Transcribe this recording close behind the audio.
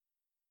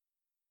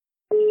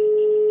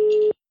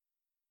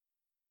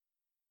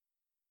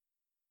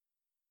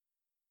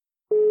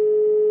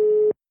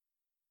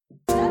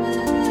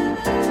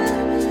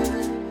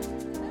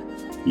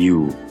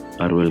You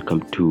are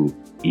welcome to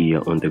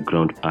Ear on the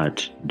Ground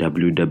at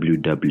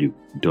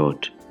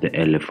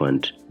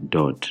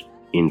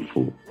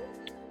www.theelephant.info.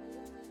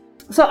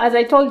 So as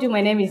I told you,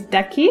 my name is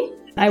Daki.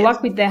 I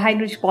work with the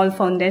Heinrich Böll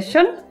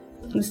Foundation.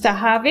 Mr.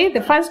 Havi,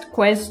 the first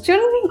question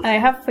I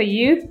have for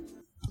you,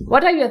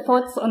 what are your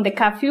thoughts on the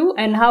curfew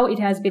and how it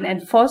has been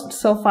enforced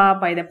so far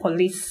by the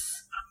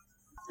police?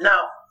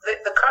 Now,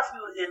 the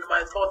curfew, in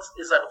my thoughts,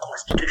 is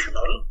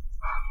unconstitutional.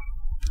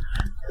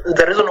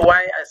 The reason why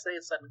I say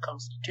it's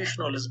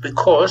unconstitutional is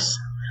because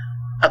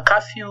a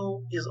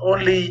curfew is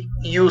only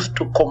used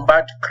to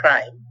combat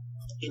crime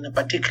in a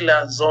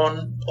particular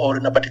zone or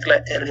in a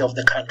particular area of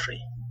the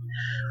country.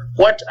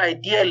 What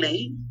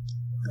ideally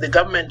the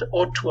government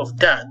ought to have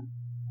done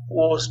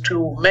was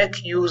to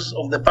make use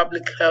of the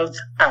Public Health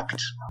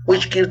Act,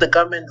 which gives the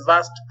government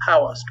vast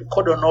powers to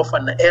cordon off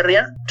an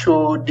area,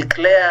 to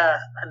declare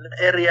an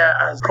area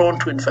as prone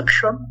to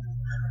infection,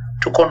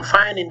 to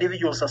confine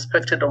individuals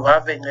suspected of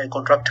having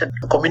contracted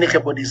a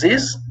communicable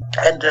disease,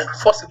 and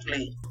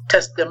forcibly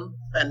test them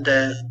and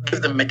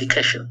give them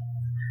medication.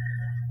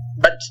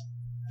 But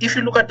if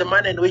you look at the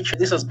manner in which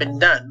this has been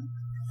done,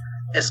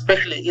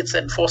 especially its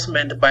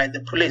enforcement by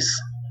the police,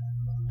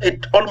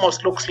 it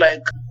almost looks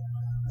like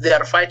they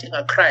are fighting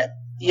a crime,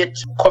 yet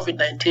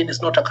COVID-19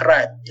 is not a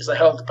crime, it's a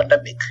health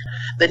pandemic.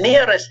 The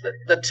nearest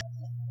that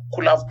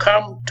could have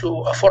come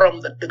to a forum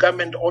that the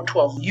government ought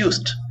to have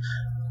used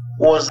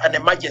was an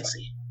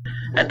emergency.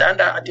 And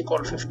under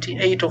Article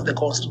 58 of the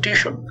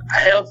Constitution, a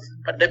health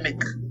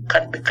pandemic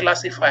can be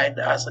classified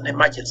as an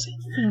emergency,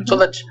 so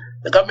that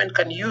the government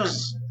can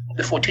use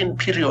the 14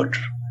 period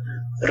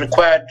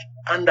required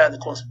under the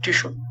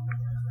Constitution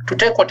to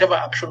take whatever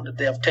action that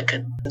they have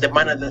taken in the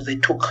manner that they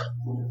took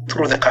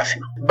through the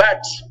curfew.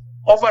 But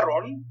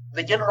overall,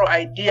 the general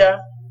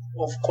idea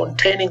of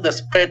containing the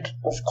spread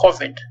of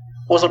COVID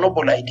was a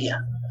noble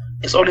idea.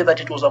 It's only that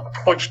it was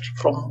approached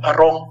from a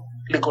wrong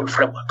legal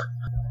framework.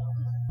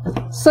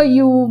 So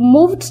you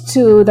moved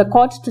to the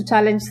court to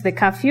challenge the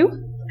curfew?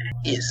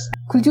 Yes.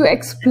 Could you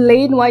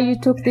explain why you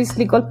took this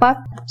legal path?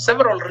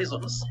 Several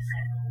reasons.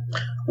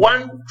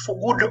 One, for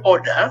good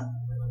order,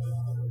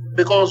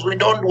 because we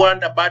don't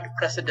want a bad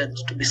precedent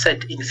to be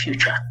set in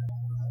future,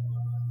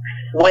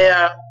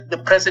 where the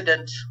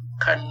president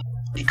can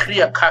decree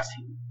a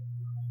curfew.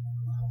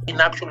 In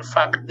actual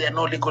fact, there are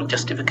no legal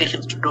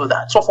justifications to do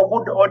that. So for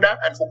good order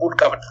and for good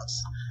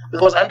governance,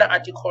 because under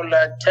Article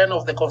 10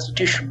 of the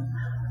Constitution,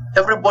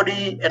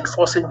 everybody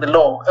enforcing the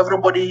law,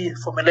 everybody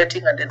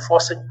formulating and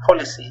enforcing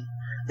policy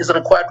is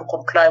required to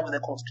comply with the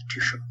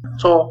Constitution.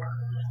 So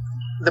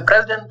the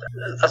president,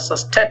 as a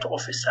state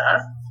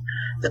officer,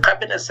 the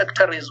cabinet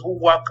secretaries who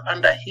work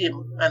under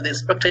him, and the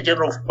Inspector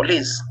General of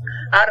Police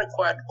are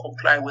required to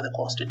comply with the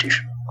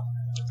Constitution.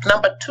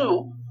 Number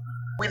two,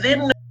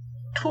 within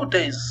 2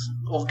 days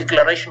of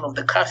declaration of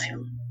the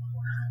curfew,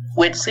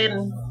 we had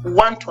seen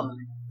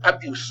wanton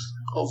abuse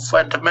of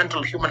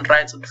fundamental human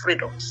rights and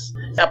freedoms.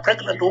 A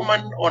pregnant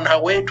woman on her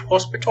way to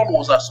hospital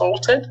was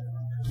assaulted.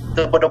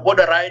 The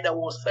border rider who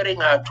was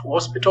ferrying her to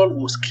hospital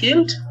was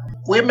killed.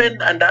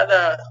 Women and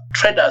other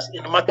traders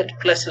in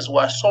marketplaces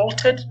were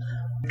assaulted.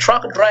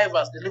 Truck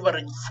drivers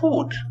delivering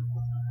food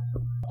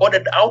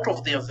ordered out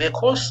of their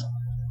vehicles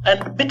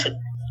and beaten.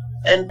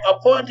 And our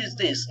point is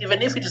this: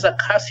 even if it is a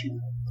curfew,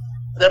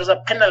 there is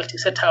a penalty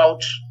set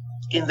out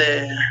in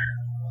the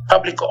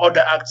Public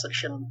Order Act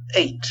Section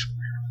 8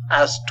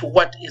 as to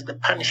what is the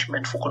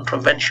punishment for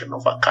contravention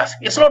of a curfew.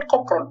 It's not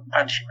corporal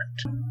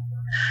punishment.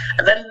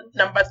 And then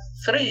number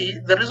three,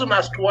 the reason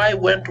as to why we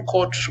went to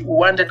court, we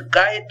wanted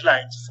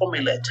guidelines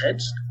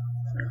formulated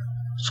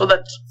so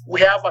that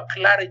we have a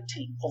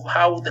clarity of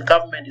how the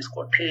government is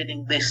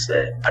containing this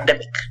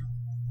pandemic,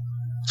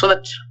 so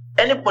that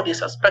anybody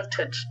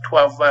suspected to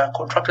have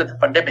contracted the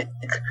pandemic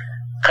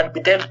can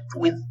be dealt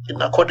with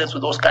in accordance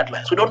with those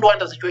guidelines. We don't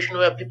want a situation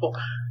where people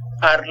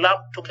are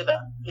lumped together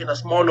in a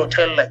small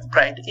hotel like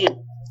Pride Inn.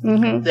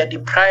 They're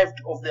deprived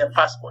of their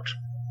passport.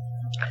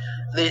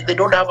 They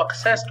don't have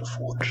access to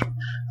food.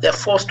 They're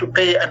forced to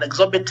pay an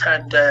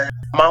exorbitant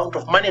amount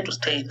of money to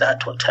stay in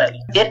that hotel.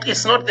 Yet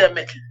it's not their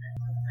making.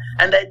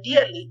 And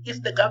ideally,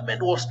 if the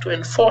government was to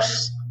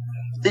enforce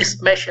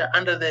this measure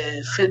under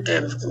the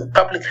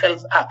Public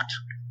Health Act,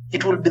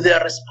 it will be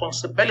their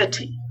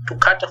responsibility to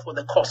cater for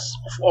the costs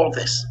of all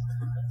this.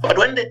 But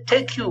when they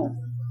take you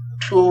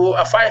to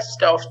a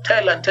 5-star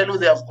hotel and tell you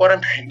they have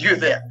quarantined you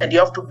there, and you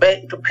have to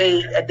pay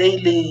a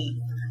daily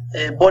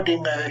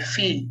boarding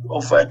fee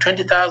of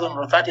 20,000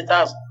 or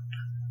 30,000,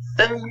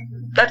 then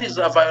that is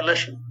a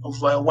violation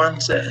of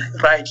one's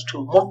right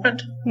to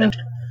movement.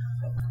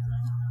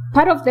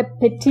 Part of the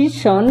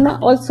petition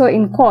also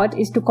in court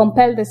is to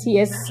compel the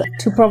CS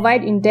to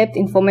provide in-depth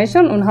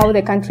information on how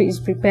the country is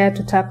prepared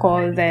to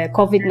tackle the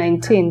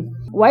COVID-19.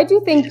 Why do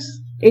you think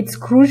it's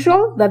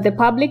crucial that the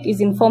public is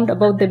informed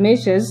about the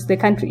measures the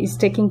country is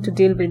taking to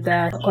deal with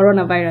the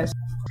coronavirus?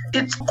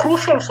 It's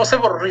crucial for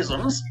several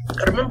reasons.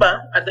 Remember,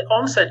 at the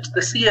onset,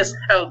 the CS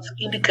Health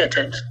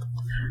indicated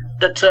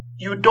that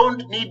you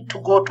don't need to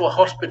go to a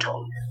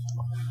hospital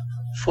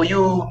for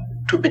you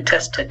to be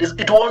tested.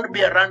 It won't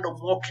be a random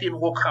walk-in,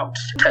 walk-out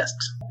test.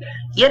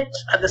 Yet,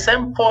 at the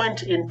same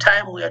point in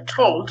time, we are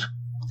told,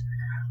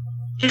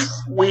 if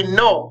we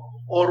know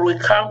or we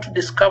come to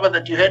discover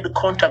that you had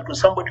contact with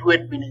somebody who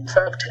had been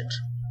infected,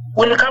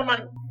 we'll come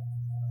and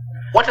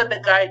what are the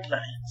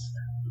guidelines?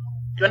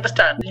 You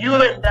understand? You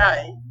and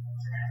I,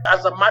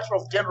 as a matter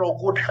of general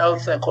good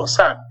health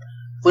concern,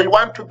 will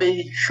want to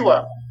be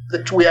sure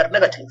that we are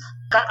negative.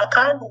 I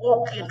can't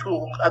walk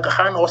into Aga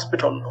Khan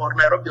Hospital or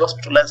Nairobi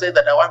Hospital and say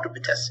that I want to be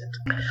tested.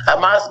 I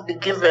must be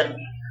given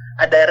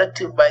a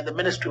directive by the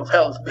Ministry of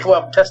Health before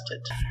I'm tested.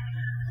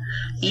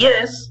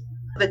 Yes,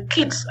 the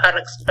kits are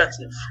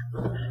expensive,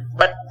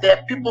 but there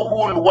are people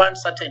who will want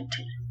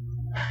certainty.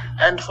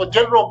 And for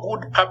general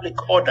good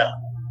public order,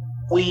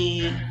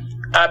 we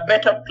are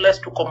better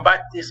placed to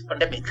combat this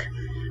pandemic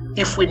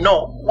if we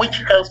know which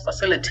health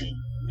facility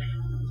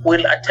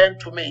will attend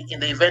to me in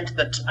the event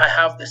that I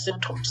have the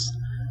symptoms.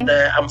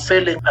 I'm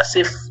feeling as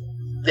if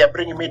they're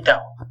bringing me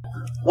down.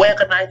 Where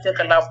can I take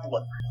a loved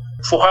one?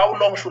 For how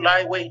long should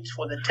I wait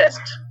for the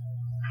test?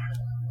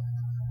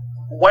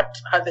 What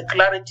are the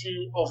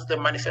clarity of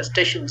the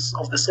manifestations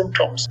of the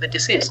symptoms, the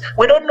disease?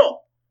 We don't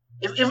know.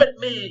 If even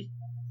me,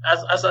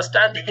 as I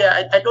stand here,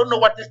 I don't know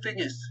what this thing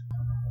is.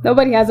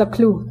 Nobody has a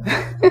clue.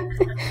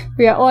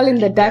 We are all in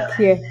the dark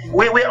here.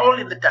 We're all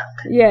in the dark.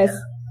 Yes.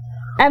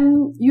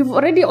 You've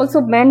already also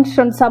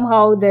mentioned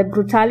somehow the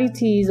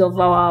brutalities of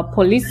our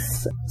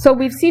police. So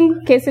we've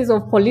seen cases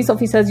of police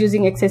officers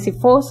using excessive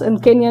force on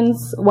Kenyans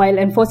while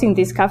enforcing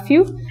this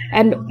curfew.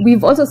 And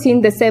we've also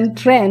seen the same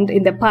trend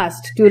in the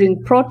past during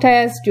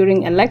protests,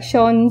 during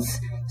elections.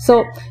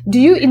 So do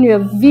you, in your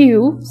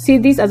view, see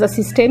this as a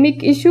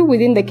systemic issue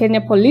within the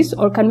Kenya police,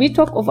 or can we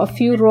talk of a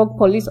few rogue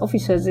police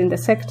officers in the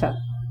sector?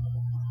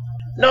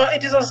 No,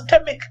 it is a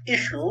systemic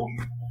issue,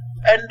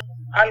 and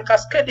I'll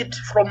cascade it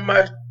from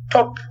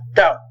top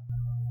down.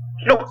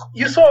 Look,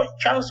 you saw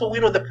Charles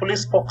Owino, the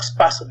police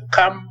spokesperson,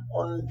 come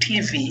on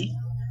TV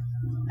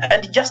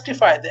and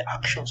justify the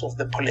actions of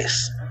the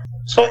police.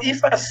 So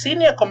if a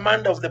senior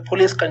commander of the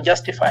police can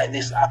justify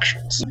these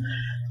actions,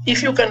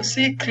 if you can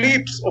see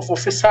clips of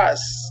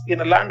officers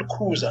in a Land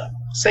Cruiser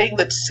saying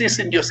that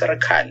sisi ndio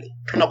serikali,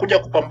 tunakuja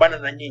kupambana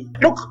na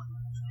nyinyi. Look,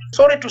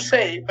 sorry to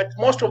say, but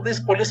most of these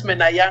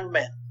policemen are young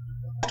men.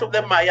 Most of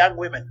them are young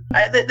women.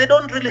 They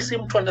don't really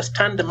seem to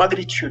understand the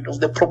magnitude of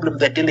the problem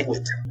they're dealing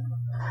with.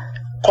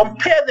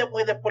 Compare them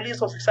with the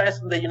police officers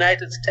in the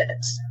United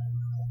States.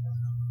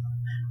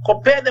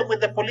 Compare them with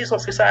the police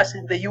officers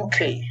in the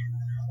UK.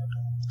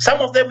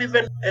 Some of them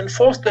even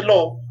enforce the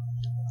law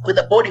with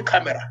a body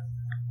camera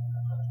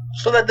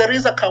so that there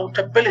is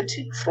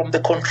accountability from the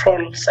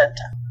control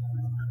center.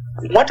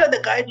 What are the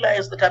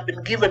guidelines that have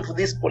been given to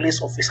these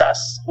police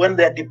officers when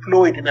they are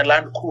deployed in a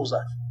Land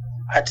Cruiser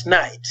at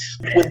night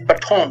with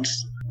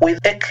batons, with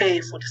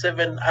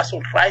AK-47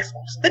 assault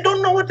rifles? They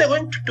don't know what they're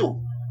going to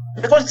do.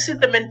 Because, see,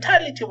 the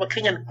mentality of a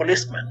Kenyan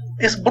policeman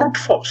is brute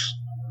force.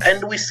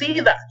 And we see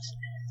that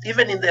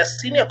even in their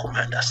senior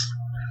commanders.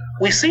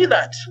 We see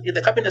that in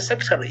the cabinet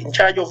secretary in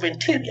charge of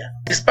interior,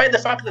 despite the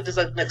fact that he's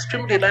an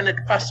extremely learned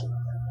person.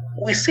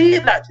 We see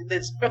that in the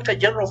inspector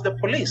general of the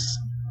police.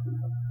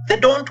 They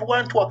don't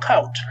want to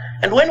account.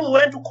 And when we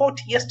went to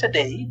court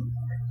yesterday,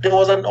 there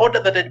was an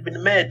order that had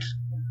been made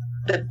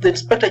that the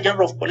inspector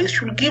general of police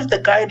should give the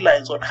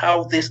guidelines on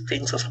how these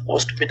things are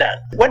supposed to be done.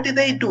 What did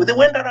they do? They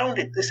went around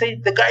it. They say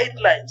the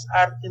guidelines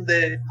are in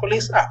the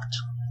Police Act.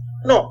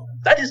 No,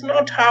 that is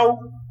not how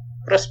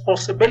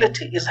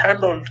responsibility is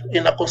handled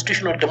in a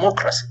constitutional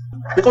democracy.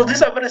 Because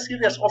these are very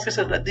serious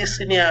offices that these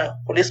senior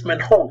policemen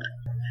hold.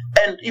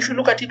 And if you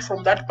look at it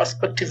from that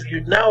perspective,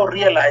 you now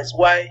realize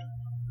why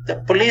the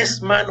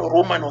policeman or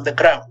woman on the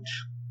ground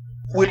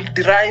will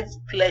derive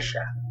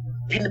pleasure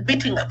in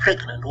beating a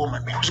pregnant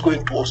woman who's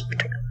going to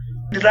hospital,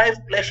 derive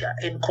pleasure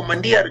in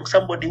commandeering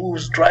somebody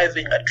who's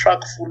driving a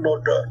truck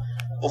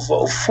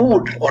full of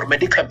food or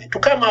medicament to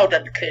come out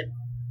and kill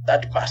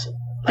that person.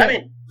 I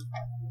mean,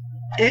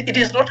 it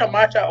is not a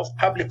matter of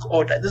public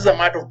order. This is a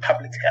matter of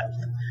public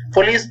health.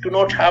 Police do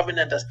not have an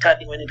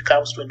understanding when it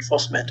comes to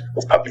enforcement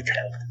of public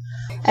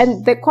health.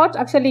 And the court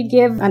actually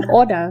gave an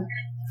order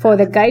for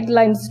the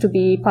guidelines to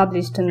be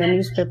published in the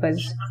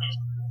newspapers.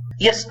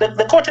 Yes,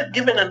 the court had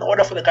given an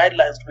order for the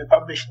guidelines to be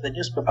published in the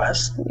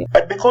newspapers,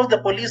 but because the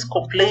police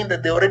complained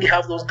that they already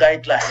have those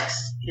guidelines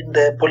in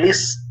the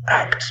Police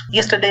Act,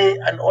 yesterday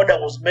an order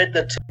was made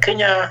that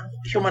Kenya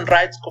Human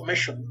Rights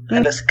Commission,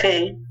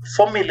 LSK,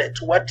 formulate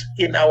what,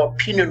 in our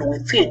opinion, we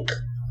think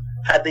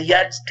are the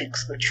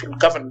yardsticks that should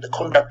govern the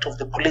conduct of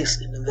the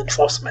police in the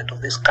enforcement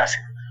of this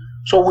curfew.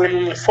 So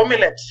we'll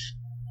formulate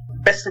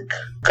basic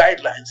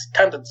guidelines,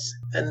 standards,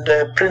 and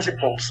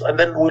principles, and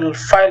then we'll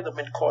file them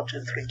in court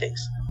in 3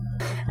 days.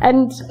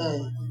 And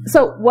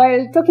so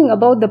while talking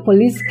about the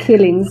police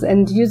killings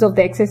and use of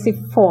the excessive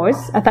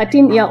force, a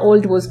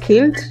 13-year-old was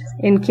killed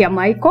in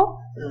Kiamaiko.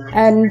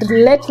 And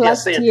late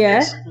last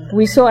year,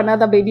 we saw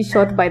another baby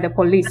shot by the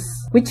police,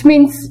 which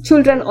means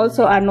children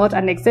also are not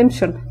an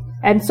exemption.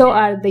 And so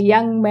are the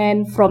young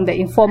men from the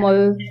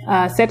informal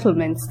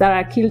settlements that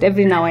are killed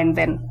every now and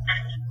then.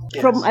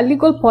 From a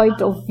legal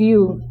point of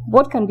view,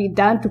 what can be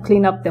done to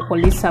clean up the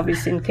police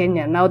service in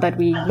Kenya now that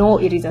we know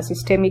it is a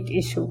systemic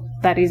issue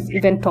that is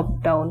even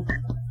top down?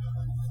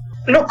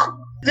 Look,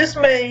 this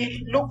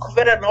may look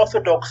very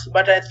unorthodox,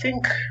 but I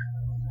think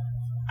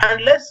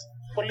unless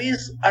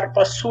police are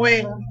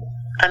pursuing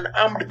an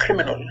armed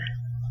criminal,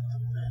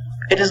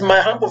 it is my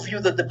humble view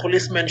that the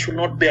policemen should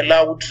not be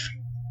allowed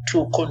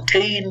to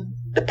contain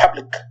the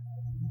public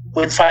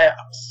with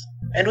firearms.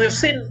 And we've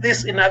seen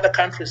this in other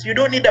countries. You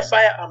don't need a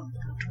firearm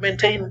to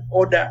maintain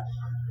order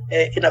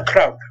in a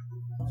crowd.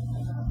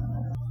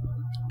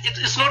 It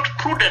is not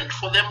prudent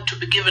for them to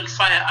be given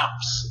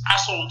firearms,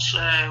 assault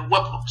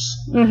weapons.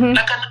 Mm-hmm.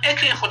 Like an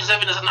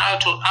AK-47 is an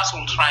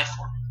assault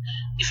rifle.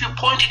 If you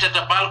point it at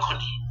a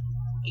balcony,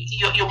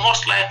 you're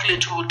most likely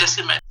to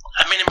decimate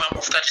a minimum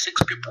of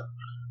 36 people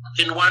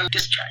in one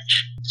discharge.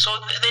 So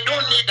they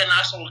don't need an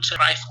assault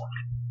rifle.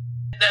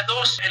 There are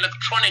those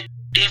electronic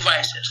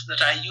devices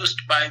that are used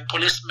by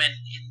policemen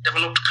in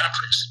developed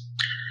countries,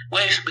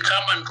 where if you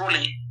become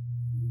unruly,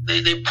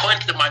 they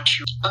point them at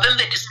you, but then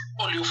they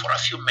disable you for a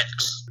few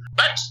minutes.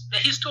 But the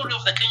history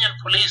of the Kenyan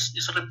police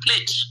is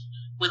replete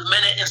with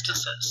many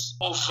instances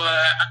of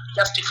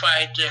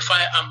unjustified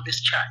firearm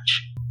discharge.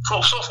 So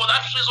for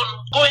that reason,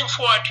 going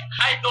forward,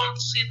 I don't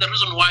see the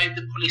reason why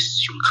the police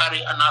should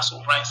carry an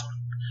assault rifle.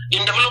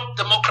 In developed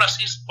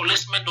democracies,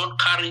 policemen don't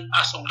carry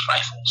assault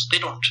rifles. They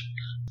don't.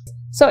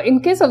 So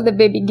in case of the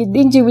baby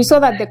Gidinji, we saw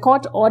that the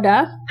court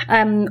ordered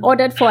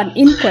for an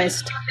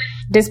inquest,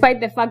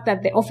 despite the fact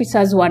that the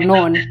officers were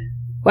known.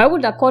 Why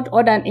would a court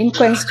order an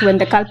inquest when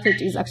the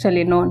culprit is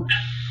actually known?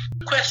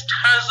 Inquest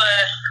has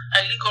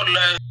a legal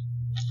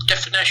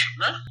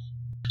definition,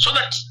 so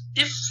that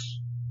if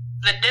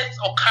the death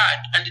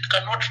occurred and it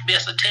cannot be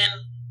ascertained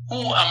who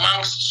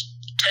amongst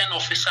 10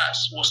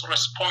 officers was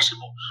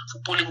responsible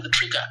for pulling the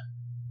trigger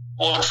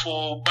or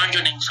for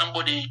abandoning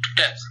somebody to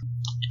death,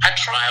 a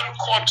trial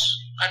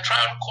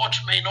court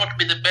may not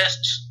be the best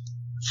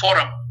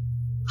forum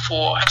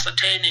for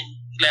ascertaining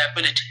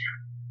liability.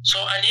 So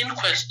an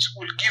inquest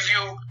will give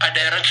you a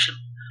direction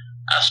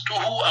as to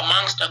who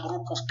amongst a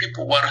group of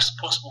people were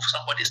responsible for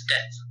somebody's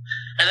death.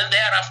 And then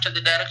thereafter,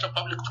 the Director of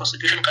Public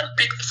Prosecution can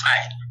pick the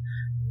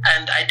file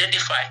and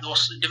identify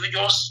those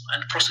individuals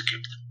and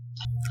prosecute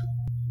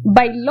them.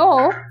 By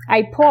law,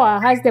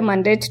 IPOA has the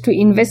mandate to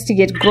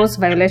investigate gross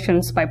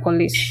violations by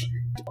police.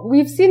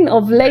 We've seen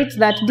of late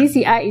that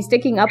DCI is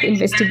taking up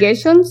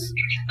investigations,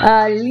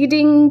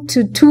 leading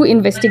to 2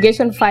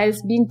 investigation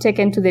files being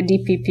taken to the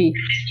DPP.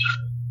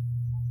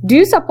 Do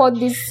you support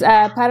these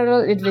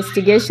parallel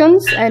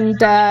investigations, and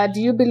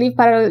do you believe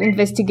parallel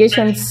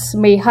investigations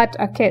may hurt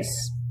a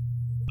case?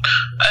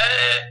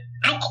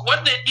 Look,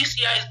 what the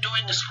DCI is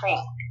doing is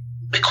wrong,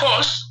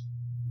 because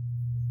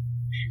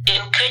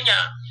in Kenya,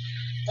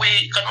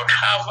 we cannot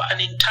have an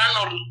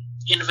internal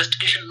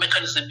investigation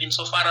mechanism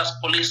insofar as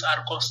police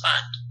are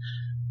concerned.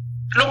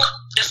 Look,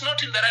 it's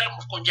not in the realm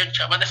of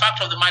conjecture, but the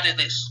fact of the matter is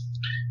this: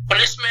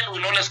 policemen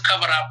will always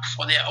cover up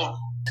for their own.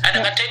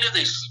 And I can tell you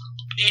this,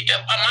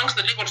 amongst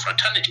the legal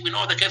fraternity, we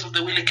know the case of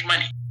the Willie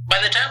Kimani. By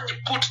the time we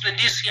put the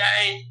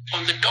DCI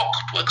on the dock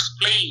to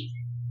explain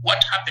what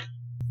happened,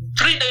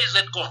 3 days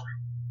had gone.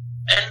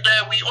 And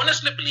we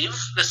honestly believe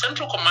the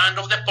central command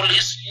of the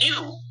police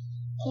knew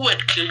who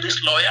had killed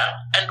this lawyer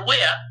and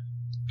where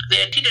they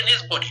had hidden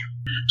his body.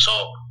 So,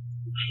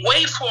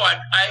 way forward,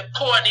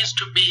 IPOA needs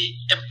to be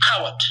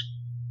empowered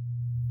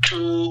to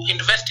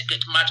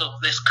investigate matters of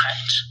this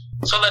kind,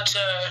 so that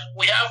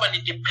we have an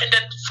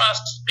independent,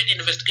 fast, speedy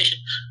investigation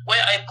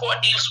where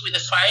IPOA deals with the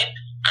file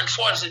and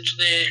forwards it to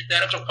the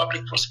Director of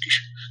Public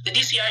Prosecution. The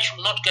DCI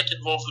should not get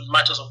involved in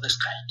matters of this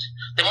kind.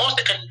 The most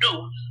they can do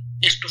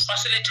is to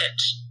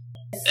facilitate.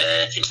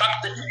 In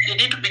fact, they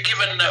need to be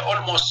given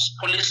almost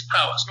police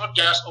powers, not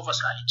just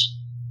oversight.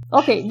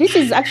 Okay, this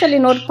is actually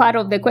not part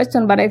of the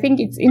question, but I think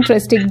it's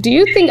interesting. Do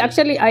you think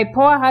actually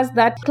IPOA has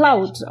that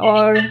clout,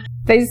 or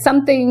there is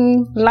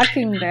something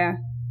lacking there?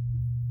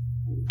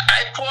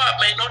 IPOA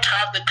may not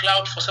have the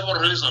clout for several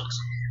reasons.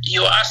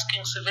 You're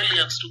asking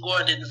civilians to go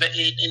and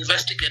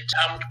investigate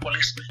armed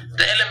policemen.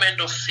 The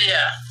element of fear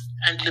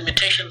and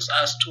limitations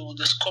as to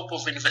the scope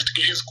of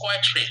investigation is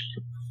quite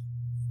real.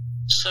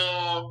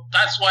 So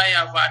that's why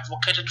I've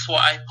advocated for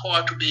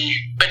IPOA to be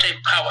better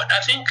empowered.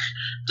 I think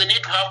they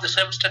need to have the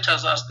same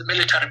status as the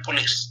military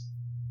police,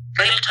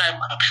 real-time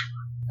action.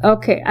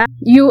 Okay.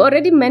 You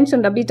already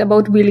mentioned a bit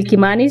about Willie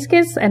Kimani's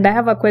case, and I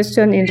have a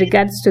question in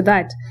regards to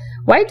that.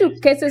 Why do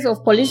cases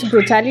of police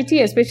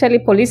brutality, especially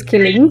police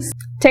killings,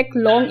 take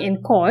long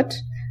in court?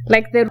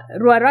 Like the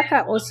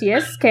Ruaraka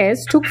OCS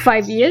case took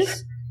 5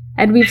 years,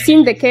 and we've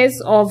seen the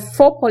case of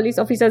 4 police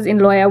officers in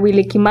lawyer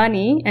Willie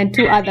Kimani and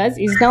 2 others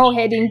is now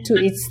heading to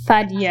its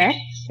 3rd year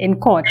in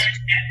court.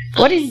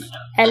 What is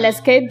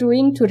LSK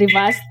doing to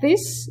reverse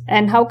this,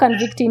 and how can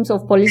victims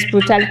of police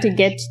brutality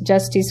get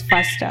justice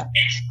faster?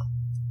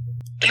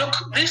 Look,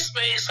 this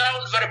may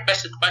sound very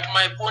basic, but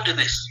my point is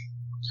this.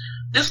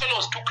 These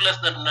fellows took less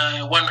than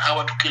 1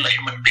 hour to kill a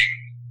human being.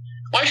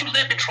 Why should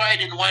they be tried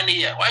in 1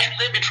 year? Why should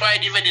they be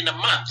tried even in a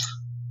month?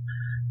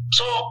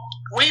 So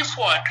way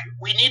forward,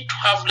 we need to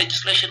have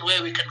legislation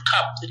where we can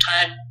cap the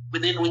time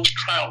within which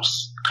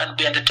trials can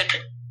be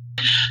undertaken.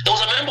 There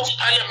was a member of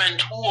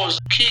parliament who was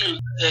killed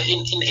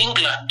in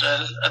England,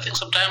 I think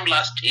sometime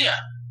last year.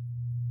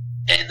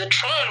 The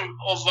trial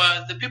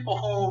of the people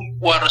who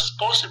were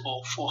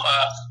responsible for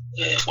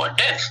her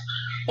death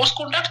was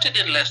conducted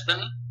in less than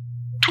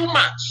 2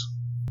 months.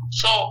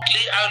 So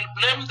I'll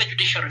blame the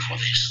judiciary for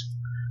this.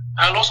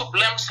 I'll also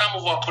blame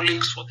some of our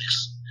colleagues for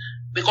this.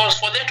 Because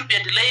for there to be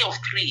a delay of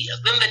 3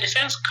 years, then the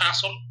Defense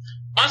Council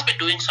must be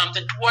doing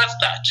something towards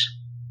that.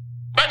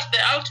 But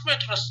the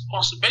ultimate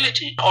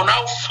responsibility on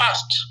how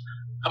fast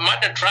a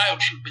murder trial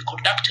should be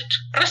conducted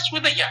rests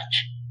with the judge.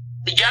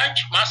 The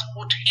judge must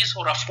put his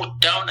or her foot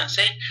down and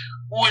say,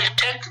 we will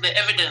take the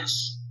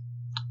evidence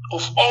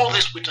of all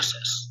these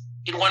witnesses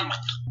in 1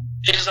 month.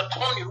 It is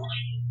upon you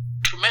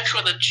to make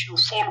sure that you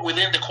fall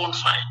within the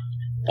confine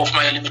of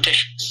my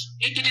limitations.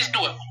 It is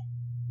doable.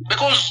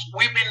 Because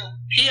we've been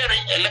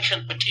hearing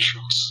election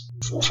petitions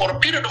for a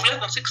period of less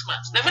than 6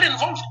 months. They're very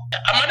involving.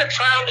 A murder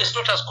trial is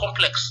not as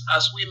complex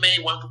as we may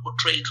want to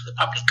portray to the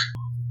public.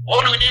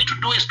 All we need to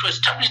do is to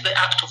establish the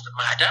act of the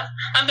murder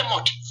and the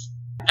motive.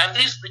 And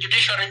this, the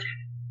judiciary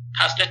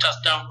has let us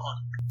down on.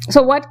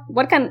 So what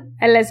can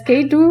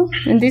LSK do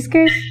in this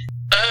case?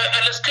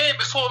 LSK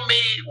before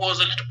me was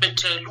a little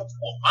bit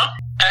lukewarm.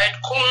 I had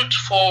called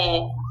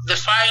for the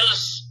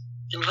files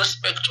in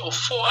respect of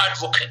 4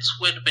 advocates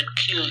who had been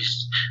killed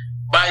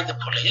by the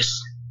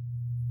police.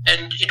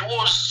 And it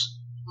was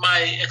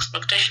my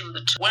expectation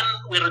that when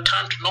we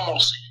return to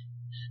normalcy,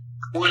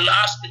 we'll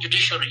ask the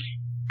judiciary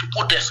to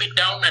put their feet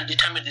down and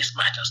determine these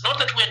matters. Not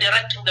that we're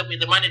directing them in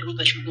the manner in which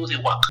they should do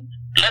their work.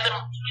 Let them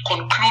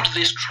conclude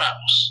these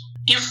trials.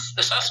 If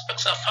the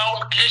suspects are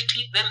found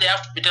guilty, then they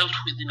have to be dealt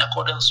with in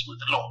accordance with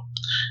the law.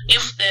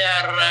 If they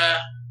are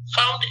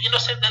found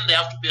innocent, then they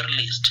have to be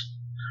released.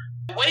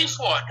 Way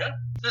forward,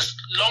 this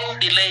long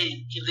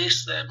delay in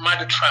these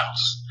murder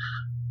trials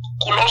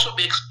could also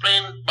be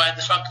explained by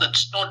the fact that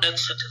no death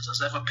sentence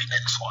has ever been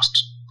enforced.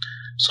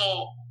 So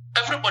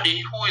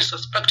everybody who is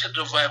suspected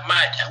of a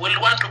murder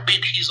will want to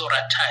bid his or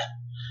her time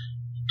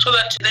so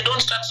that they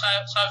don't start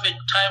serving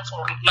time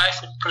for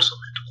life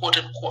imprisonment, quote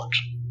unquote.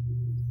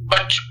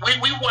 But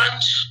we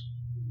want,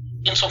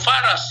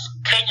 insofar as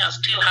Kenya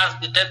still has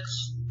the death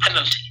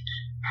penalty,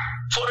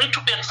 for it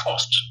to be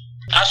enforced.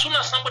 As soon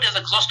as somebody has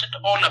exhausted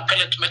all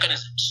appellate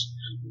mechanisms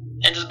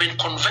and has been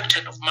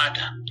convicted of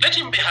murder, let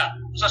him be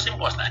hung. It's as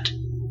simple as that.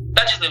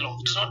 That is the law.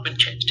 It has not been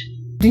changed.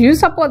 Do you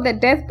support the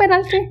death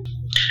penalty?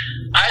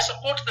 I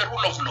support the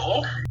rule of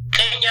law.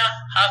 Kenya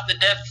has the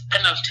death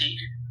penalty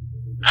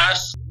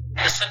as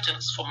the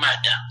sentence for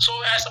murder. So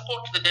I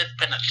support the death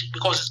penalty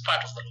because it's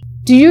part of the law.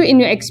 Do you, in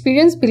your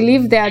experience,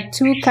 believe there are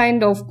 2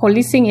 kinds of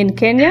policing in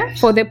Kenya?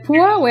 For the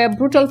poor, where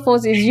brutal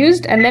force is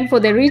used, and then for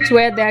the rich,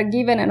 where they are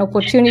given an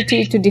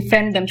opportunity to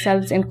defend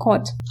themselves in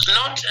court?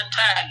 Not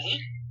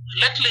entirely.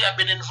 Lately, I've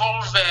been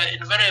involved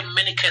in very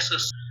many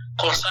cases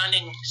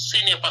concerning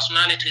senior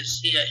personalities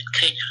here in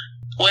Kenya,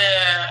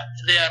 where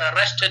they are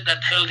arrested and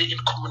held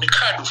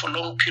incommunicado for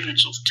long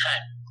periods of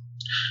time.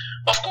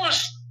 Of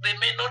course, they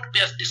may not be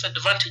as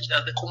disadvantaged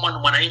as the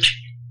common wananchi,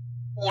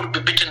 who will be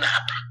beaten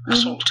up,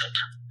 assaulted.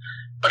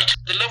 But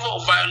the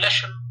level of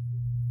violation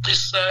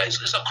is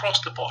across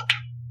the board.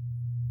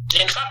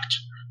 In fact,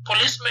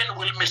 policemen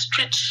will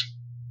mistreat,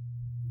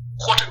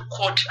 quote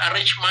unquote, a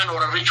rich man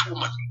or a rich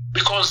woman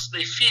because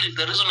they feel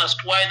the reason as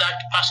to why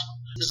that person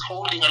is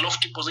holding a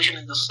lofty position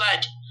in the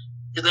society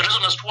is the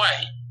reason as to why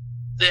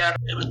they are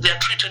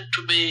treated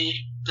to be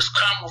the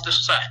scum of the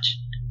society.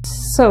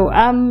 So,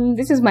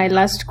 this is my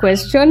last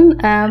question.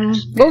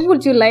 What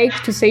would you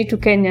like to say to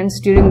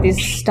Kenyans during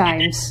these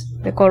times,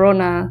 the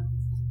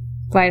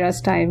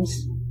coronavirus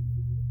times?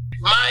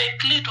 My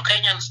plea to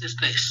Kenyans is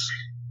this.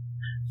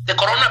 The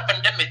corona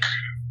pandemic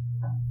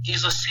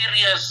is a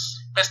serious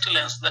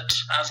pestilence that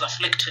has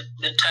afflicted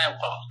the entire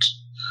world.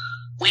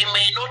 We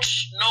may not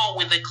know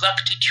with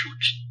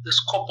exactitude the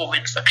scope of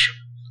infection,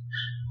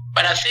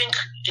 but I think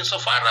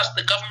insofar as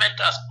the government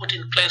has put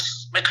in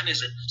place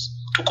mechanisms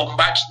to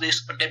combat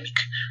this pandemic,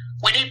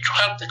 we need to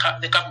help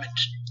the government.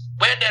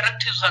 Where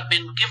directives have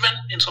been given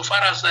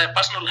insofar as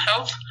personal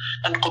health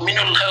and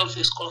communal health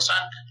is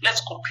concerned,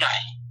 let's comply.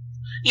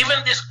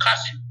 Even this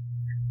curfew,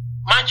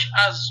 much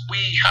as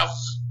we have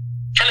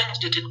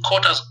challenged it in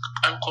court as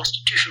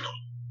unconstitutional,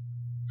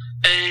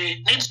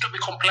 needs to be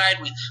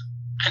complied with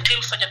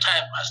until such a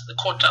time as the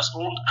court has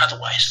ruled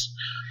otherwise.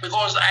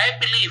 Because I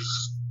believe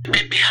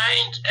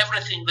behind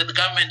everything that the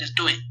government is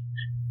doing,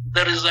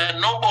 there is a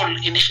noble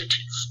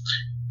initiative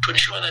to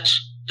ensure that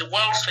the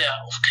welfare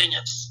of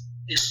Kenyans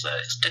is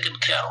taken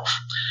care of.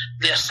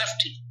 Their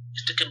safety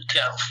is taken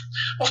care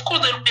of. Of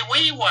course, there will be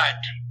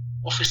wayward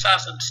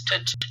officers and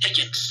state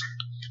agents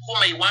who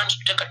may want to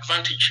take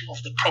advantage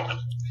of the problem.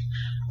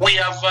 We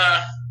have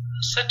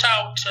set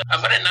out a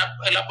very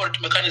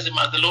elaborate mechanism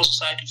at the Law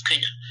Society of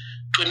Kenya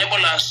to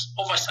enable us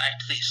oversight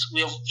this.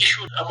 We have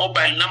issued a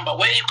mobile number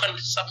where you can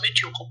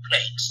submit your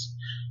complaints.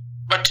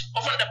 But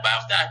over and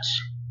above that,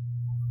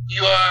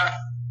 your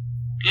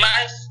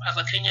life as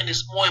a Kenyan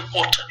is more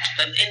important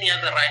than any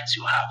other rights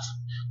you have.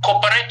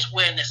 Cooperate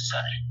where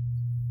necessary.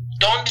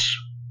 Don't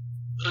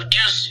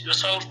reduce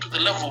yourself to the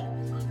level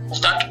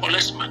of that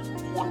policeman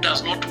who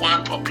does not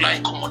want to apply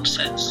common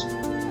sense.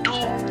 Do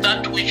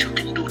that which you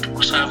can do to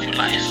preserve your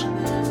life.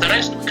 The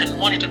rest we can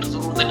monitor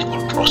through the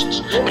legal process.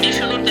 But if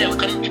you're not there, we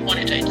cannot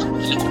monitor it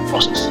through the legal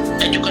process.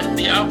 And you can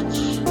be out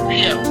of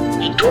here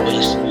in two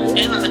ways.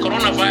 Either the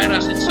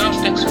coronavirus itself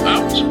takes you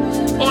out,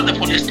 or the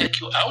police take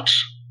you out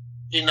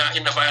in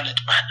a violent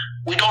manner.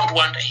 We don't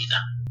want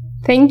either.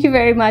 Thank you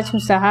very much,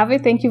 Mr.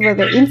 Havi. Thank you for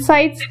the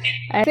insights.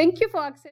 Thank you for accepting.